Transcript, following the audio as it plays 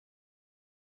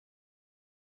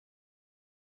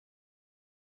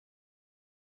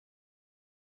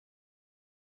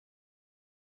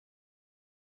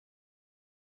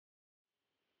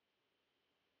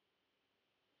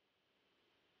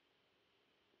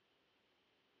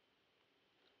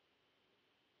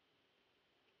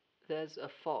There's a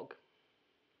fog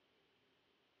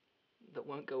that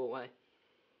won't go away.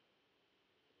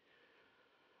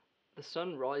 The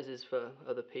sun rises for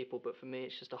other people, but for me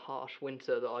it's just a harsh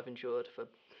winter that I've endured for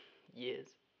years.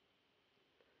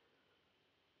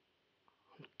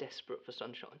 I'm desperate for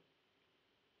sunshine.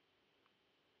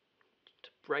 To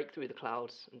break through the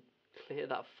clouds and clear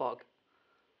that fog.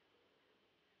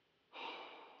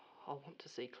 I want to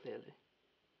see clearly.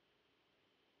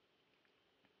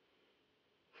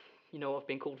 You know, I've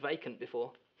been called vacant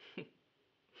before.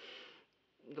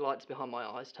 The lights behind my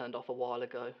eyes turned off a while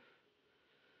ago.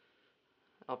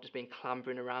 I've just been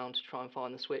clambering around to try and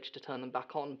find the switch to turn them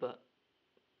back on, but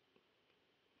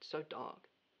it's so dark.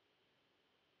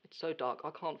 It's so dark,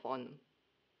 I can't find them.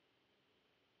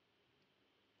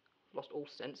 I've lost all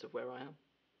sense of where I am.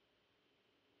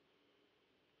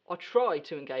 I try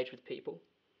to engage with people.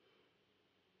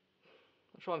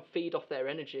 I try and feed off their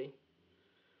energy.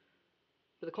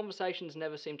 But the conversations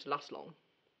never seem to last long.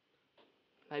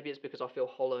 Maybe it's because I feel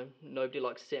hollow. Nobody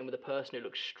likes sitting with a person who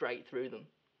looks straight through them.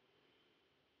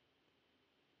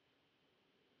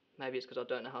 Maybe it's because I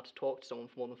don't know how to talk to someone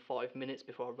for more than 5 minutes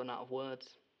before I run out of words.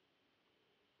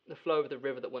 The flow of the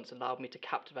river that once allowed me to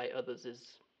captivate others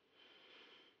is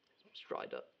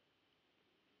dried up.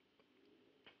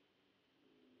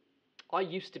 I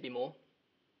used to be more.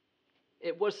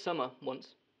 It was summer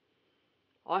once.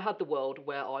 I had the world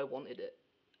where I wanted it,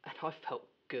 and I felt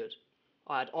good.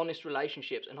 I had honest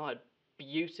relationships, and I had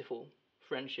beautiful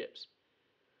friendships.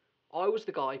 I was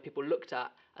the guy people looked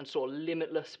at and saw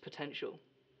limitless potential.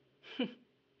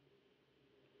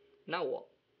 Now what?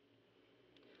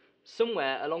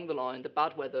 Somewhere along the line, the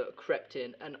bad weather crept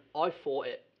in, and I fought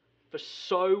it for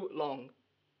so long.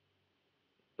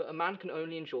 But a man can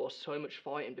only endure so much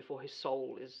fighting before his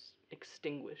soul is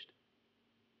extinguished.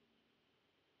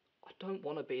 I don't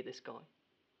want to be this guy.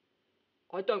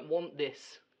 I don't want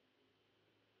this.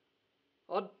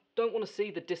 I don't want to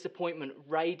see the disappointment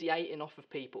radiating off of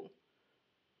people.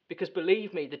 Because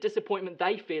believe me, the disappointment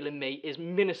they feel in me is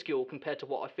minuscule compared to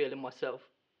what I feel in myself.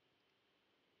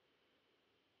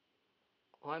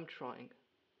 I'm trying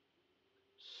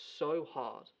so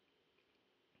hard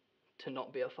to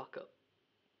not be a fuck up.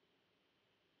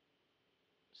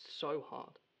 So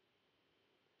hard.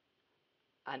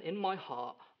 And in my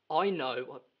heart, I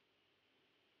know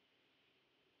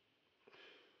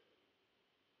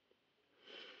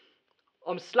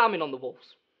I'm slamming on the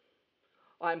walls.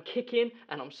 I am kicking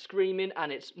and I'm screaming,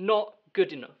 and it's not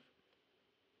good enough.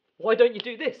 Why don't you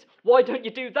do this? Why don't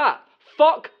you do that?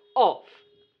 Fuck off.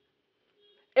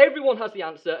 Everyone has the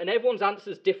answer, and everyone's answer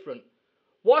is different.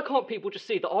 Why can't people just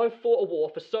see that I've fought a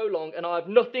war for so long and I have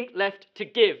nothing left to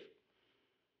give?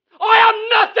 I am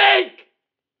nothing!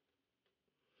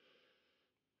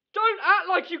 Don't act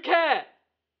like you care.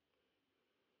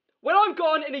 When I'm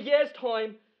gone in a year's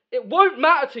time, it won't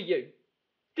matter to you.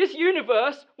 This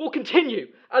universe will continue,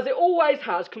 as it always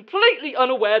has, completely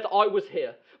unaware that I was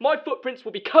here. My footprints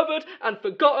will be covered and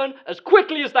forgotten as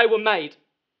quickly as they were made.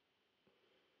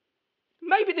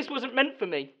 Maybe this wasn't meant for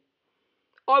me.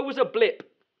 I was a blip.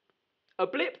 A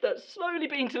blip that's slowly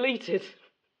being deleted.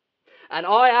 And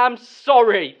I am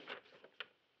sorry.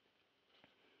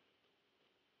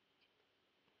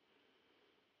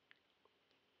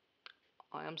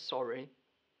 I am sorry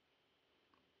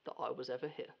that I was ever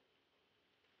here.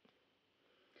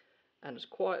 And as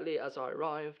quietly as I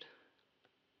arrived,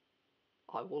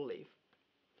 I will leave.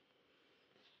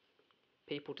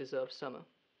 People deserve summer.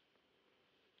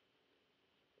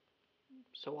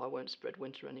 So I won't spread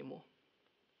winter anymore.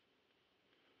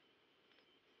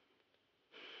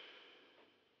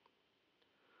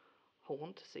 I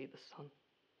want to see the sun.